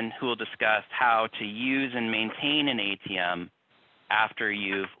Ken, who will discuss how to use and maintain an ATM after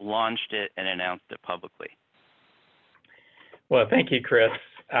you've launched it and announced it publicly. Well, thank you, Chris.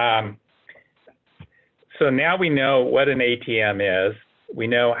 So now we know what an ATM is, we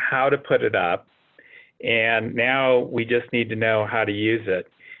know how to put it up, and now we just need to know how to use it.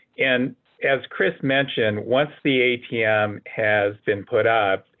 And as Chris mentioned, once the ATM has been put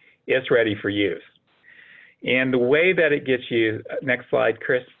up, it's ready for use. And the way that it gets used, next slide,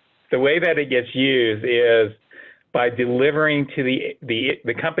 Chris, the way that it gets used is by delivering to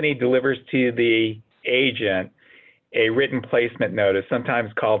the company delivers to the agent a written placement notice, sometimes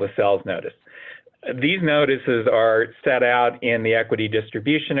called a sales notice. These notices are set out in the equity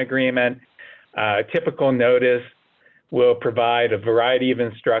distribution agreement. A typical notice will provide a variety of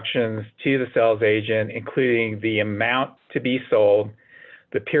instructions to the sales agent, including the amount to be sold,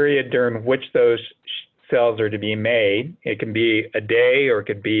 the period during which those sales are to be made. It can be a day or it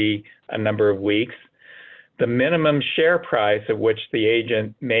could be a number of weeks. The minimum share price at which the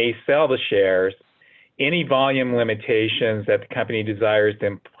agent may sell the shares, any volume limitations that the company desires to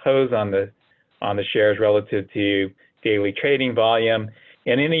impose on the shares relative to daily trading volume,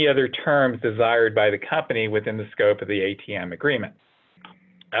 and any other terms desired by the company within the scope of the ATM agreement.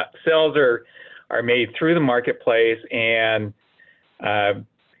 Sales are made through the marketplace, and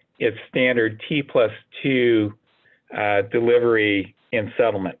it's standard T+2 delivery and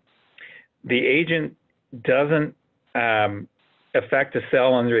settlement. The agent doesn't effect a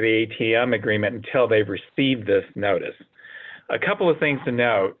sell under the ATM agreement until they've received this notice. A couple of things to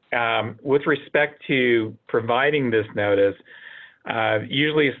note. With respect to providing this notice,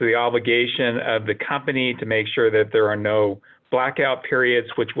 usually it's the obligation of the company to make sure that there are no blackout periods,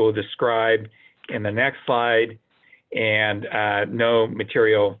 which we'll describe in the next slide, and no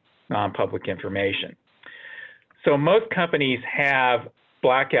material non-public information. So most companies have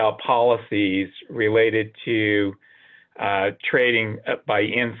blackout policies related to trading by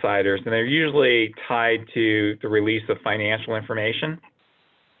insiders, and they're usually tied to the release of financial information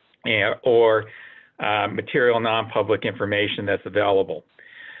or material non-public information that's available.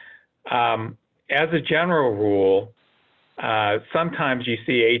 As a general rule, sometimes you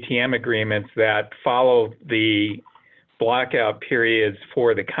see ATM agreements that follow the blackout periods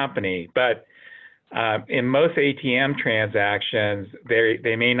for the company, but in most ATM transactions,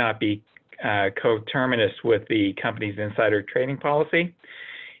 they may not be coterminous with the company's insider trading policy.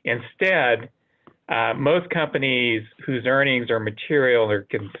 Instead, most companies whose earnings are material or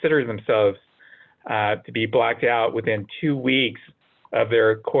consider themselves to be blacked out within 2 weeks of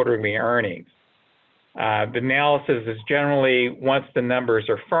their quarterly earnings. The analysis is generally once the numbers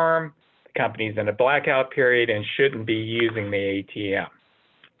are firm, the company's in a blackout period and shouldn't be using the ATM.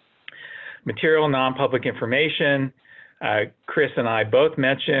 Material non-public information, Chris and I both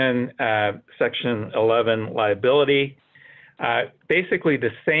mentioned Section 11 liability. Basically, the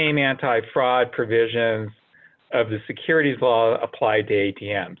same anti-fraud provisions of the securities law apply to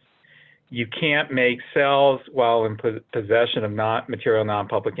ATMs. You can't make sales while in possession of material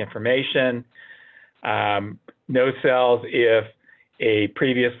non-public information. No sales if a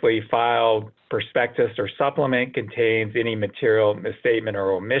previously filed prospectus or supplement contains any material misstatement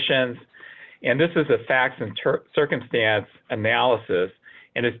or omissions. And this is a facts and circumstance analysis.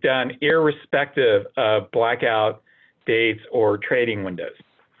 and it's done irrespective of blackout dates or trading windows.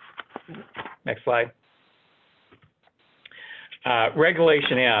 Next slide.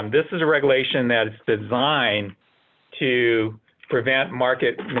 Regulation M. This is a regulation that is designed to prevent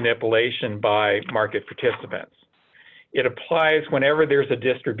market manipulation by market participants. It applies whenever there's a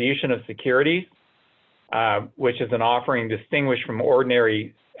distribution of securities, which is an offering distinguished from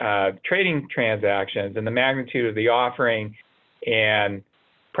ordinary trading transactions, and the magnitude of the offering and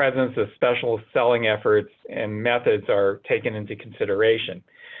presence of special selling efforts and methods are taken into consideration.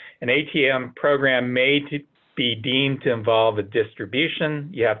 An ATM program may be deemed to involve a distribution.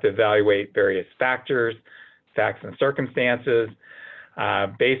 You have to evaluate various factors, facts and circumstances.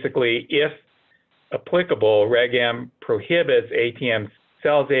 Basically, if applicable, Reg M prohibits ATM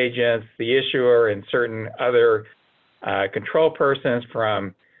sales agents, the issuer, and certain other control persons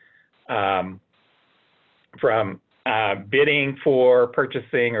from bidding for,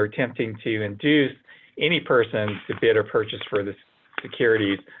 purchasing, or attempting to induce any person to bid or purchase for the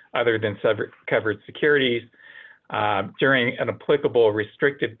securities other than covered securities during an applicable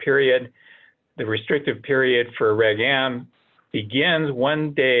restrictive period. The restrictive period for Reg M begins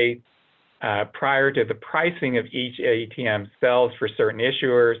 1 day prior to the pricing of each ATM sells for certain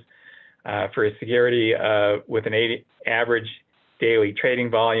issuers for a security with an average daily trading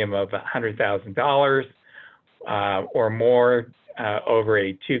volume of $100,000 or more over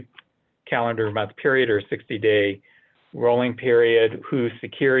a 2 calendar month period or 60-day rolling period, whose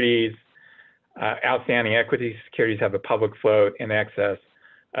securities, outstanding equity securities, have a public float in excess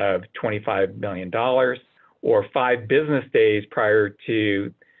of $25 million, or 5 business days prior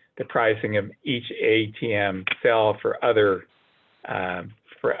to the pricing of each ATM sell for other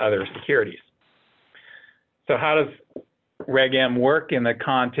securities. So how does Reg M work in the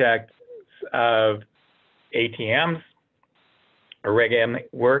context of ATMs, or Reg M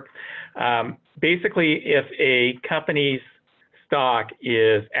work? Basically, if a company's stock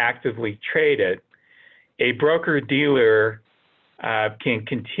is actively traded, a broker-dealer can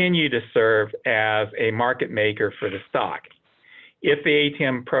continue to serve as a market maker for the stock. If the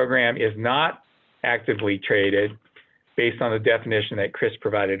ATM program is not actively traded, based on the definition that Chris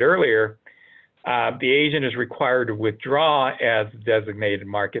provided earlier, the agent is required to withdraw as designated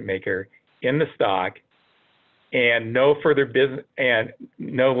market maker in the stock, and no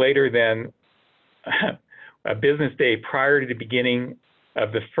later than a business day prior to the beginning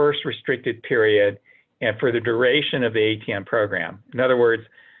of the first restricted period and for the duration of the ATM program. In other words,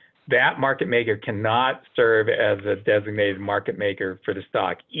 that market maker cannot serve as a designated market maker for the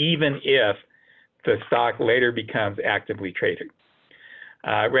stock, even if the stock later becomes actively traded.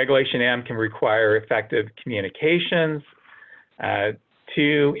 Regulation M can require effective communications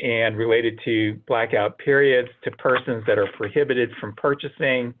to and related to blackout periods to persons that are prohibited from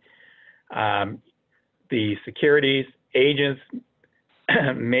purchasing the securities. Agents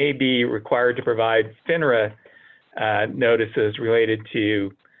may be required to provide FINRA notices related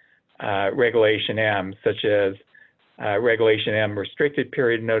to Regulation M, such as Regulation M restricted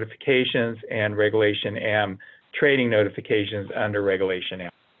period notifications and Regulation M trading notifications under Regulation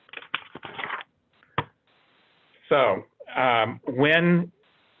M. So when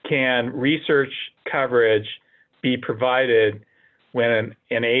can research coverage be provided when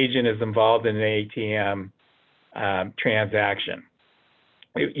an agent is involved in an ATM transaction?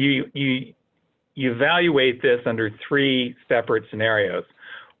 You evaluate this under 3 separate scenarios.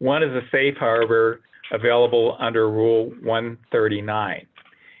 One is a safe harbor available under Rule 139.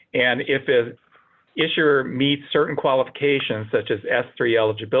 And if an issuer meets certain qualifications, such as S3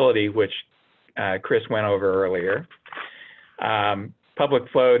 eligibility, which Chris went over earlier, public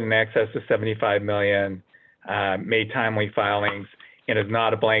float in excess of 75 million, made timely filings, and is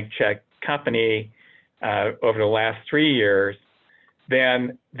not a blank check company over the last 3 years,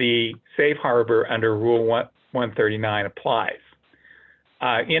 then the safe harbor under Rule 139 applies.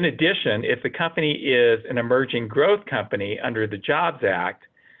 In addition, if the company is an emerging growth company under the Jobs Act,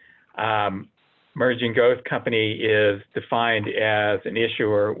 emerging growth company is defined as an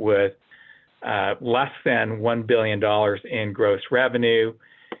issuer with less than $1 billion in gross revenue,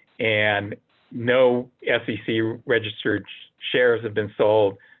 and no SEC registered shares have been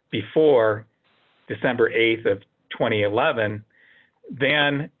sold before December 8th of 2011,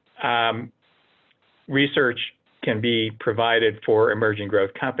 then research can be provided for emerging growth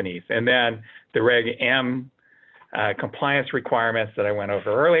companies. And then the Reg M compliance requirements that I went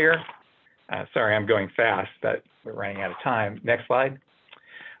over earlier. Sorry, I'm going fast, but we're running out of time. Next slide.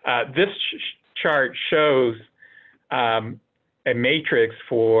 This chart shows a matrix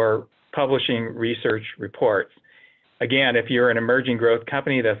for publishing research reports. Again, if you're an emerging growth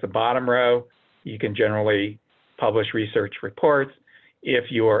company, that's the bottom row, you can generally publish research reports.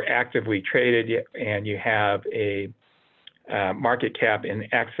 If you're actively traded and you have a market cap in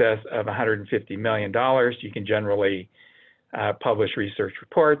excess of $150 million, you can generally publish research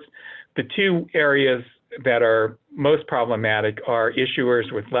reports. The two areas that are most problematic are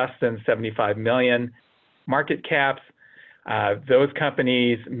issuers with less than 75 million market caps. Those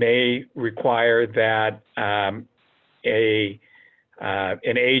companies may require that an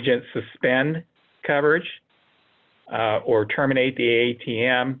agent suspend coverage or terminate the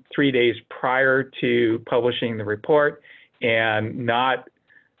ATM 3 days prior to publishing the report and not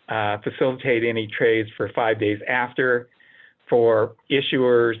facilitate any trades for 5 days after. For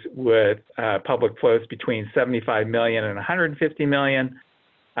issuers with public floats between 75 million and 150 million,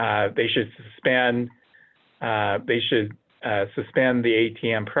 they should suspend the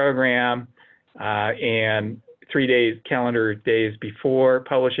ATM program and 3 days, calendar days before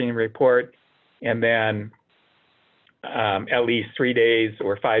publishing the report, and then at least 3 days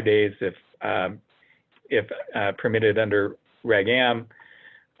or 5 days if permitted under Reg M,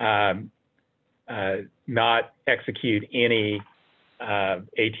 not execute any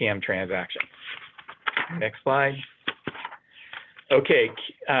ATM transaction. Next slide. Okay,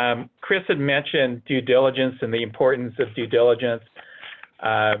 Chris had mentioned due diligence and the importance of due diligence.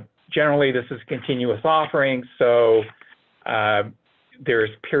 Generally, this is a continuous offering, so there's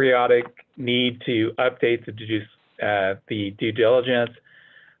periodic need to update the due diligence,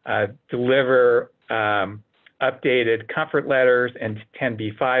 deliver updated comfort letters and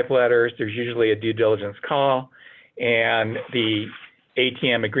 10b5 letters. There's usually a due diligence call, and the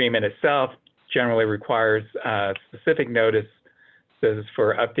ATM agreement itself generally requires specific notices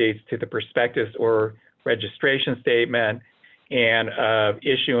for updates to the prospectus or registration statement and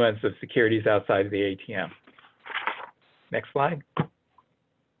issuance of securities outside of the ATM. Next slide.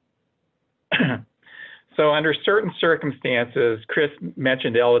 So under certain circumstances, Chris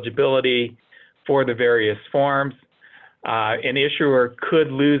mentioned eligibility for the various forms. An issuer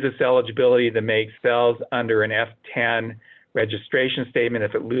could lose its eligibility to make sales under an F10 registration statement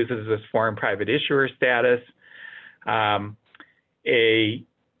if it loses its foreign private issuer status. A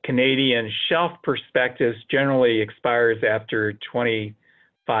Canadian shelf prospectus generally expires after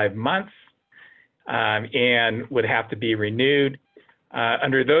 25 months and would have to be renewed.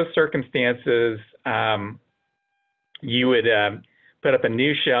 Under those circumstances, you would put up a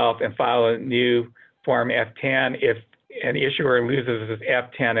new shelf and file a new Form F10. If an issuer loses its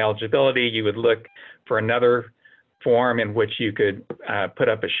F10 eligibility, you would look for another form in which you could put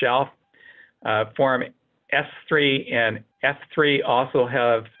up a shelf. Form S3 and F3 also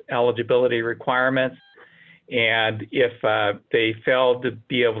have eligibility requirements, and if they fail to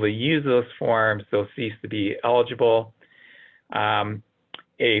be able to use those forms, they'll cease to be eligible.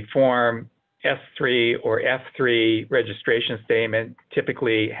 A Form S3 or F3 registration statement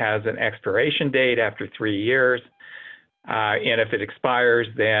typically has an expiration date after 3 years. And if it expires,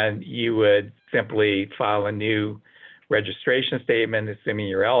 then you would simply file a new registration statement, assuming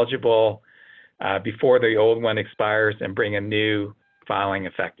you're eligible, before the old one expires and bring a new filing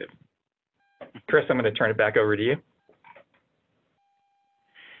effective. Chris, I'm going to turn it back over to you.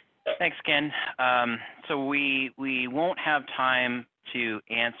 Thanks, Ken. So we won't have time to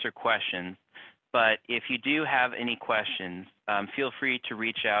answer questions, but if you do have any questions, feel free to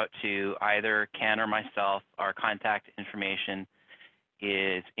reach out to either Ken or myself. Our contact information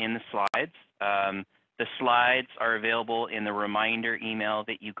is in the slides. The slides are available in the reminder email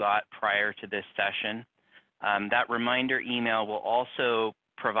that you got prior to this session. That reminder email will also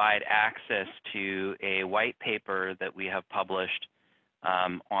provide access to a white paper that we have published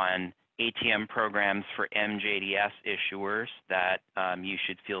on ATM programs for MJDS issuers that you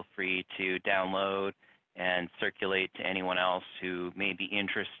should feel free to download and circulate to anyone else who may be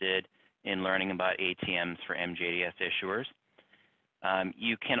interested in learning about ATMs for MJDS issuers.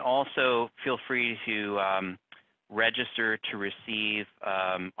 You can also feel free to register to receive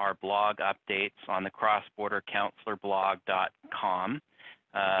our blog updates on the crossbordercounselorblog.com.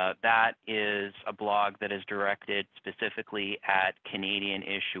 That is a blog that is directed specifically at Canadian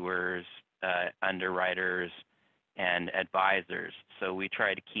issuers, underwriters, and advisors. So we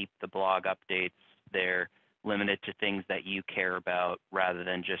try to keep the blog updates there limited to things that you care about rather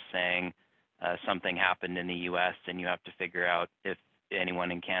than just saying something happened in the US and you have to figure out if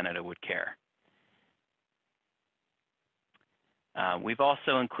anyone in Canada would care. We've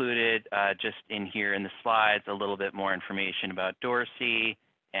also included just in here in the slides a little bit more information about Dorsey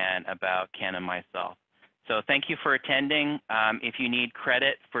and about Ken and myself. So thank you for attending. If you need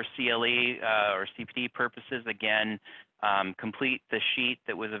credit for CLE or CPD purposes, again, complete the sheet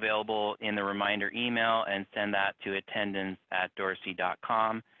that was available in the reminder email and send that to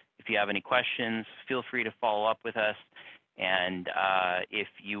attendance@dorsey.com. If you have any questions, feel free to follow up with us. And if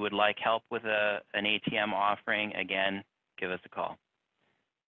you would like help with an ATM offering, again, give us a call.